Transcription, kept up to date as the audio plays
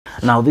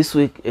Now this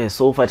week,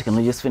 Sofi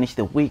Technologies finished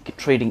the week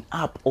trading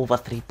up over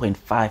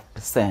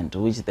 3.5%,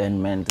 which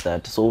then meant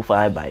that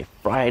Sofi by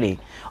Friday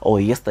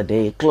or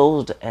yesterday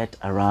closed at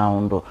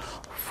around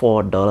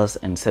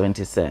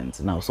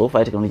 $4.70. Now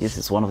Sofi Technologies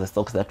is one of the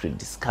stocks that we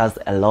discussed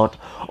a lot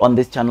on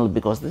this channel,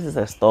 because this is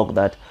a stock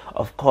that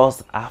of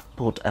course I've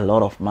put a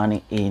lot of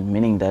money in,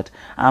 meaning that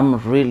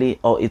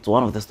it's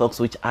one of the stocks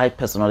which I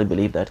personally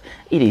believe that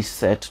it is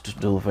set to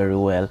do very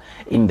well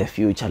in the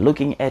future.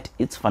 Looking at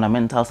its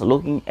fundamentals,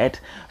 looking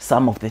at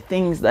some of the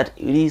things that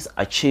it is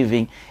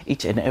achieving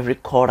each and every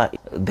quarter,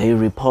 they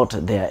report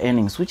their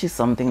earnings, which is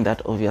something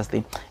that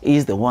obviously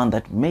is the one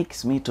that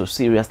makes me to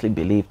seriously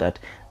believe that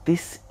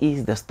this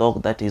is the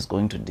stock that is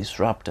going to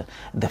disrupt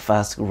the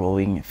fast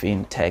growing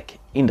fintech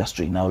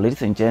industry. Now,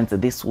 ladies and gents,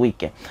 this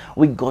week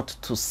we got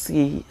to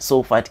see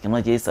Sofi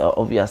Technologies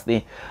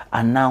obviously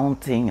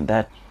announcing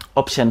that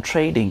option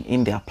trading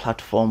in their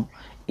platform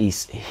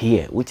is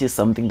here, which is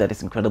something that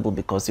is incredible,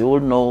 because you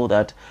will know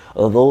that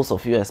those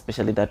of you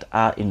especially that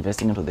are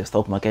investing into the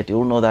stock market, you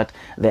will know that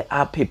there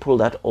are people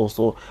that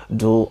also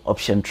do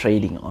option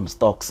trading on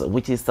stocks,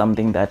 which is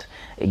something that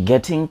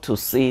getting to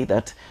see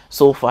that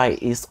Sofi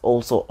is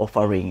also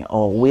offering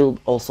or will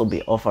also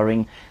be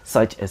offering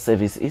such a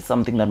service is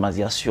something that must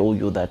just show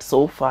you that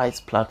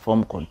Sofi's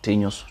platform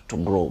continues to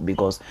grow.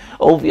 Because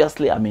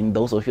obviously, I mean,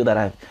 those of you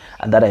that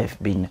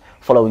have been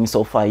following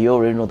Sofi, you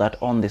already know that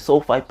on the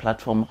Sofi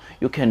platform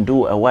you can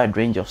do a wide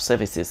range of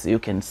services. You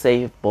can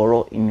save,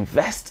 borrow,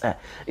 invest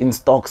in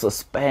stocks,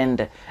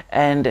 spend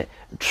and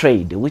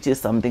trade, which is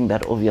something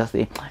that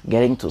obviously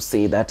getting to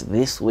see that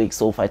this week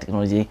Sofi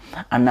Technology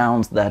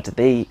announced that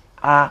they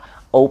are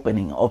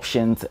opening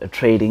options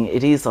trading.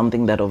 It is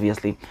something that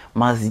obviously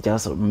must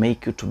just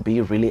make you to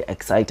be really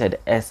excited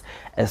as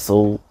a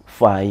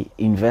Sofi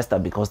investor,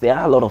 because there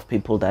are a lot of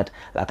people that,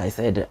 like I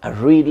said,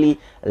 really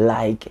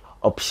like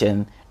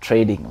option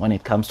trading when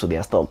it comes to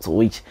their stocks,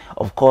 which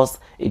of course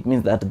it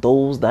means that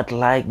those that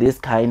like this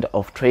kind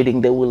of trading,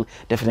 they will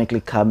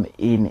definitely come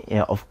in,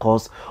 of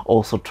course,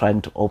 also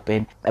trying to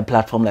open a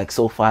platform like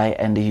Sofi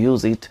and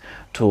use it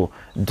to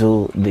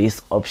do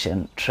this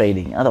option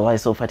trading.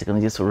 Otherwise, Sofi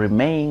Technologies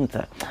remains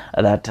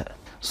that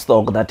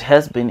stock that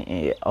has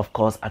been of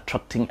course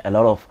attracting a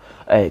lot of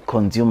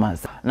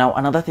consumers. Now,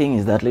 another thing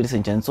is that, ladies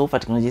and gents, Sofi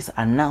Technologies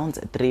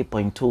announced a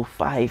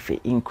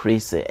 3.25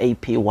 increase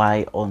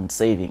APY on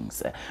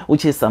savings,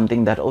 which is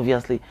something that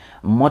obviously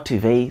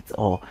motivates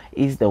or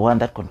is the one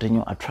that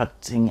continue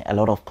attracting a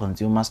lot of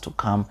consumers to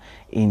come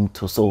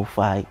into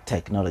Sofi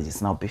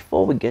Technologies. Now,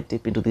 before we get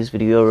deep into this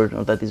video, you already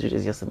know that this video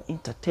is just an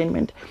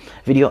entertainment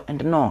video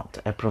and not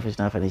a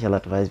professional financial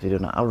advice video.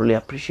 Now, I really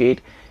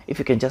appreciate if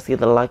you can just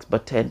hit the likes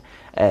button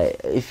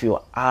if you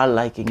are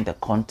liking the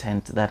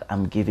content that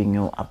I'm giving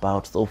you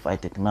about Sofi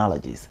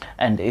Technologies,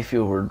 and if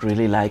you would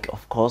really like,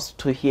 of course,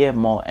 to hear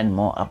more and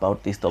more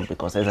about this stock,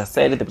 because as I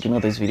said at the beginning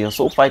of this video,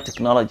 Sofi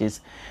Technologies,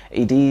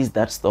 it is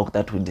that stock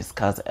that we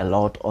discuss a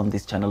lot on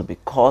this channel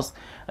because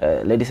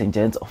ladies and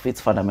gents, of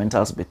its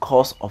fundamentals,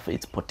 because of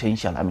its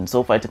potential. I mean,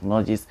 Sofi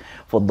Technologies,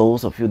 for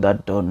those of you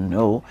that don't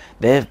know,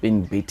 they've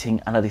been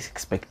beating analyst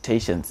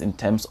expectations in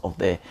terms of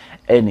their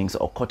earnings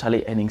or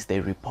quarterly earnings they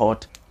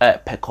report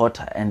per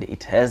quarter, and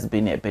it has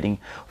been happening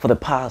for the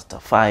past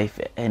 5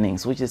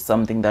 earnings, which is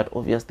something that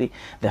obviously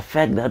the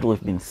fact that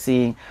we've been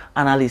seeing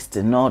analysts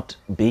not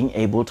being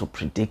able to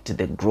predict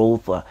the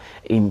growth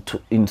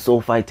in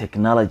Sofi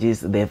Technologies,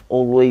 they've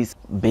always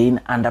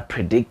been under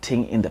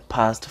predicting in the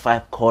past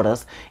 5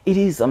 quarters. It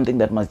is something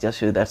that must just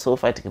show you that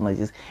Sofi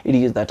Technologies, it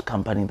is that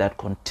company that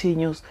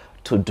continues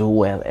to do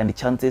well, and the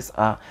chances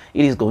are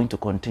it is going to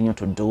continue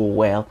to do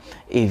well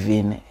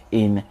even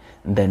in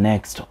the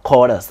next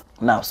quarters.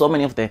 Now, so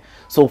many of the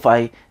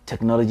Sofi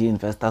Technology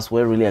investors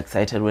were really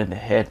excited when they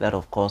heard that,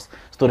 of course,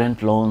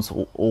 student loans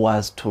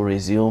was to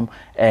resume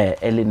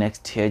early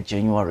next year,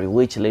 January,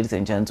 which, ladies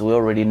and gents, we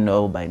already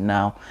know by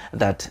now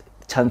that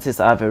chances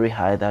are very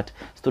high that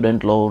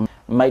student loan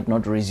might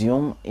not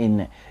resume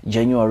in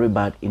January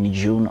but in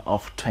June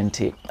of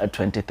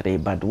 2023,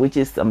 but which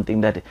is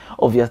something that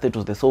obviously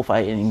to the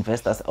Sofi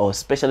investors, or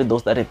especially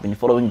those that have been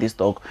following this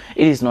stock,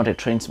 it is not a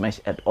train smash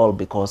at all,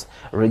 because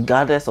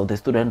regardless of the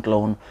student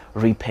loan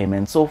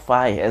repayment,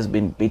 Sofi has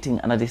been beating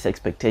analyst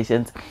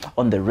expectations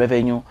on the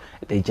revenue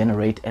they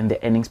generate and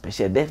the earnings per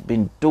share. They've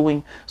been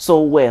doing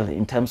so well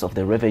in terms of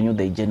the revenue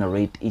they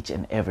generate each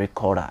and every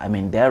quarter. I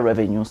mean, their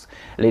revenues,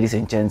 ladies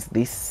and gents,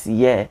 this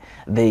year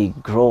they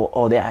grow,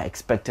 or they are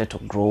expected to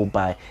grow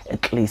by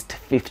at least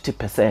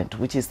 50%,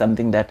 which is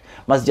something that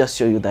must just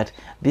show you that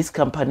this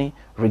company,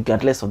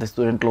 regardless of the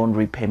student loan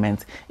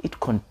repayments, it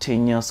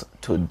continues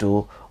to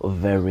do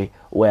very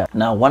well.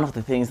 Now, one of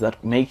the things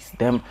that makes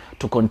them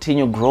to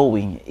continue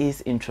growing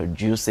is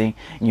introducing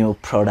new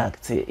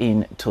products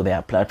into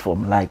their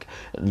platform. Like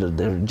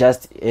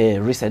just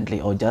recently,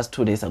 or just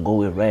 2 days ago,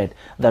 we read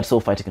that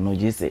Sofi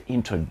Technologies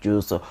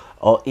introduced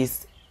or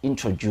is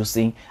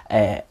introducing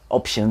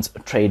options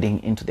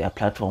trading into their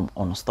platform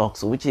on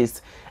stocks, which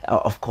is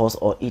of course,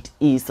 or it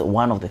is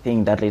one of the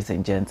things that, ladies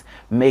and gents,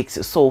 makes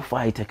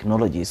Sofi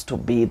Technologies to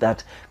be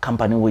that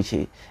company which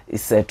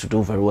is said to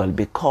do very well,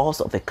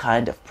 because of the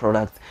kind of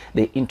products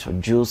they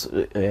introduce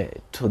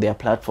to their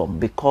platform,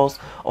 because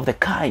of the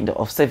kind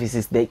of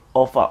services they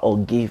offer or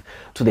give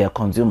to their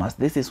consumers.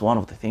 This is one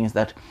of the things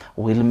that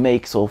will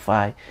make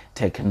Sofi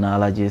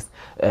Technologies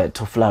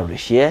to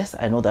flourish. Yes,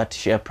 I know that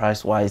share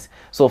price wise,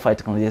 Sofi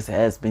Technologies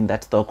has been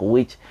that stock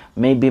which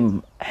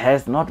maybe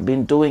has not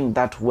been doing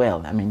that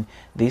well. I mean,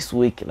 this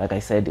week, like I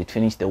said, it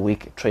finished the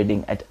week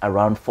trading at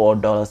around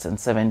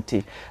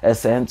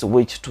 $4.70,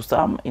 which to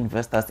some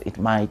investors it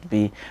might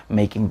be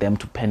making them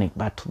to panic,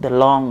 but to the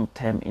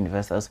long-term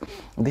investors,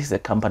 this is a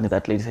company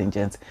that, ladies and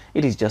gents,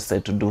 it is just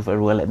said to do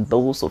very well. And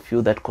those of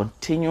you that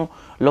continue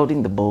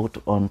loading the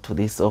boat onto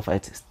this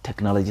Sofi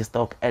Technology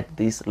stock at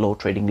these low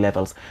trading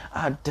levels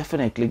are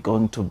definitely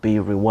going to be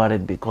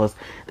rewarded, because,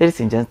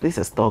 ladies and gents, this is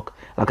a stock,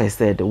 like I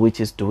said,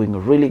 which is doing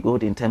really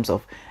good in terms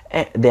of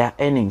their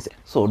earnings.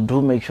 So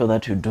do make sure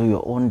that you do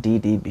your own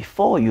DD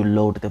before you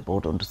load the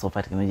boat onto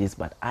Sofi Technologies.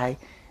 But I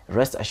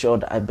rest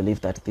assured, I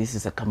believe that this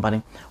is a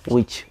company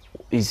which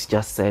is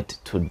just set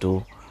to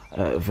do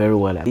very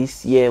well.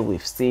 This year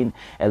we've seen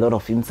a lot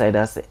of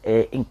insiders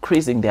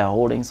increasing their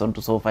holdings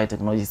onto Sofi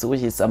Technologies,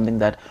 which is something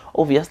that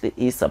obviously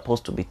is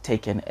supposed to be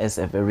taken as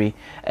a very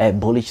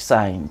bullish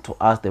sign to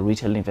us, the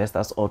retail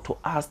investors, or to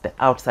us, the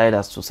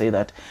outsiders, to say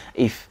that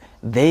if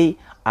they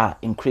are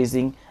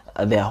increasing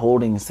their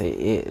holdings,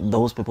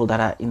 those people that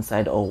are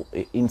inside or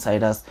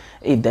insiders,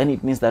 then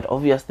it means that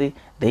obviously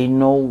they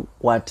know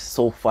what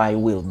Sofi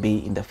will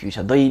be in the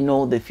future. They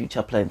know the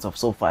future plans of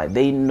Sofi.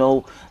 They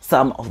know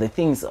some of the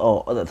things,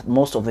 or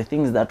most of the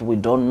things that we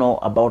don't know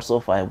about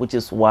Sofi, which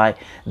is why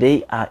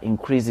they are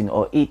increasing,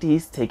 or it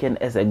is taken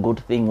as a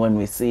good thing when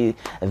we see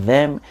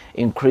them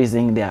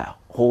increasing their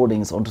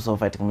holdings onto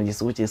Sofi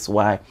Technologies, which is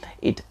why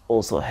it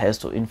also has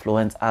to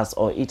influence us,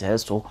 or it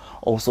has to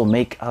also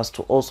make us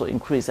to also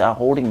increase our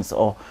holdings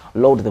or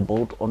load the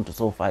boat onto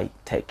Sofi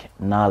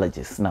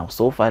Technologies. Now,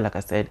 Sofi, like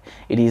I said,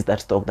 it is that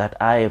stock that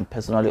I am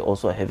personally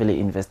also heavily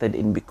invested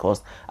in,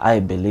 because I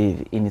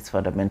believe in its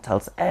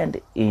fundamentals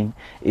and in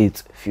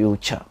its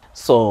future.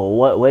 So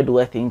where do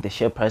I think the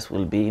share price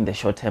will be in the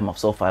short term of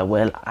Sofi?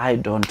 Well, I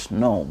don't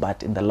know,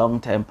 but in the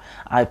long term,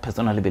 I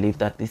personally believe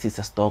that this is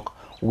a stock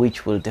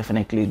which will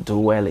definitely do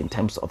well in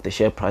terms of the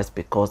share price,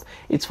 because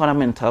its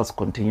fundamentals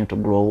continue to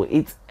grow.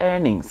 Its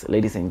earnings,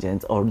 ladies and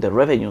gents, or the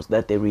revenues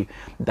that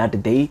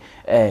they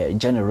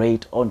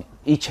generate on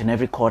each and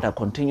every quarter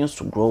continues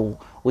to grow,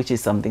 which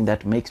is something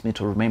that makes me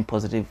to remain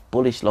positive,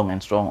 bullish, long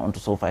and strong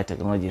onto Sofi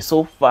Technology.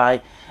 Sofi,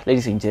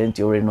 ladies and gents,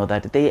 you already know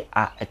that they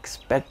are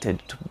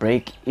expected to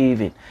break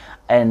even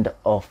end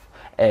of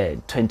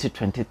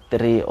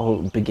 2023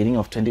 or beginning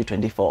of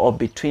 2024, or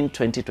between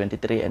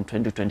 2023 and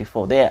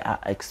 2024. They are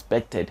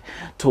expected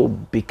to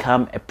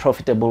become a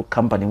profitable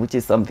company, which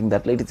is something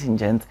that, ladies and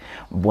gents,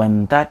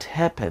 when that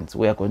happens,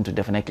 we are going to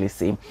definitely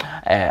see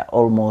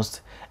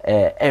almost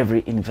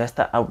every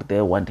investor out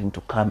there wanting to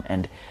come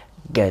and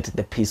get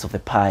the piece of the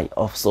pie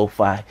of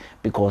Sofi,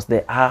 because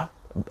they are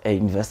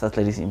investors,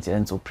 ladies and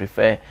gents, who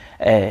prefer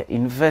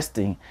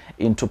investing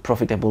into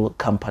profitable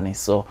companies.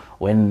 So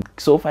when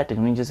Sofi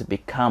Technologies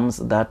becomes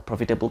that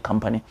profitable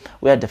company,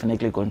 we are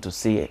definitely going to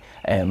see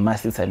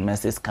masses and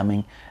masses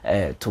coming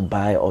to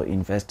buy or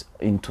invest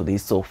into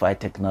this Sofi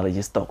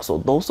Technology stock. So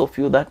those of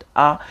you that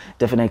are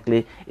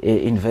definitely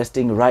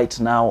investing right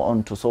now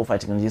onto Sofi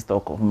Technology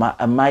stock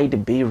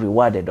might be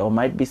rewarded, or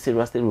might be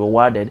seriously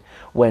rewarded,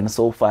 when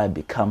Sofi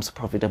becomes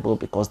profitable,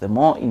 because the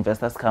more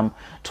investors come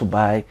to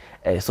buy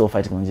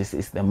Sofi Technologies,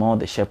 is the more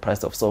the share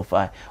price of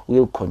Sofi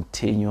will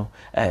continue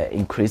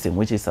increasing,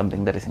 which is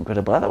something that is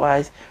incredible.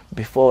 Otherwise,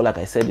 before, like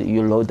I said,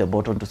 you load the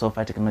boat onto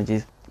Sofi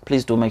Technologies,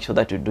 please do make sure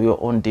that you do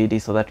your own DD,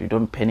 so that you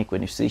don't panic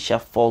when you see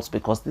sharp falls,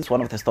 because this is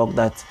one of the stock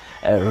that's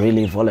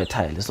really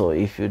volatile. So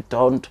if you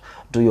don't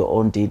do your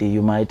own DD,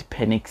 you might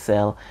panic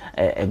sell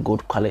a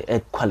good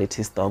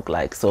quality stock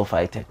like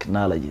Sofi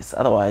Technologies.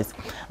 Otherwise,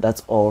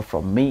 that's all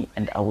from me,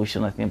 and I wish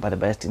you nothing but the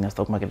best in your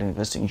stock market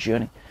investing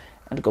journey,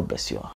 and God bless you all.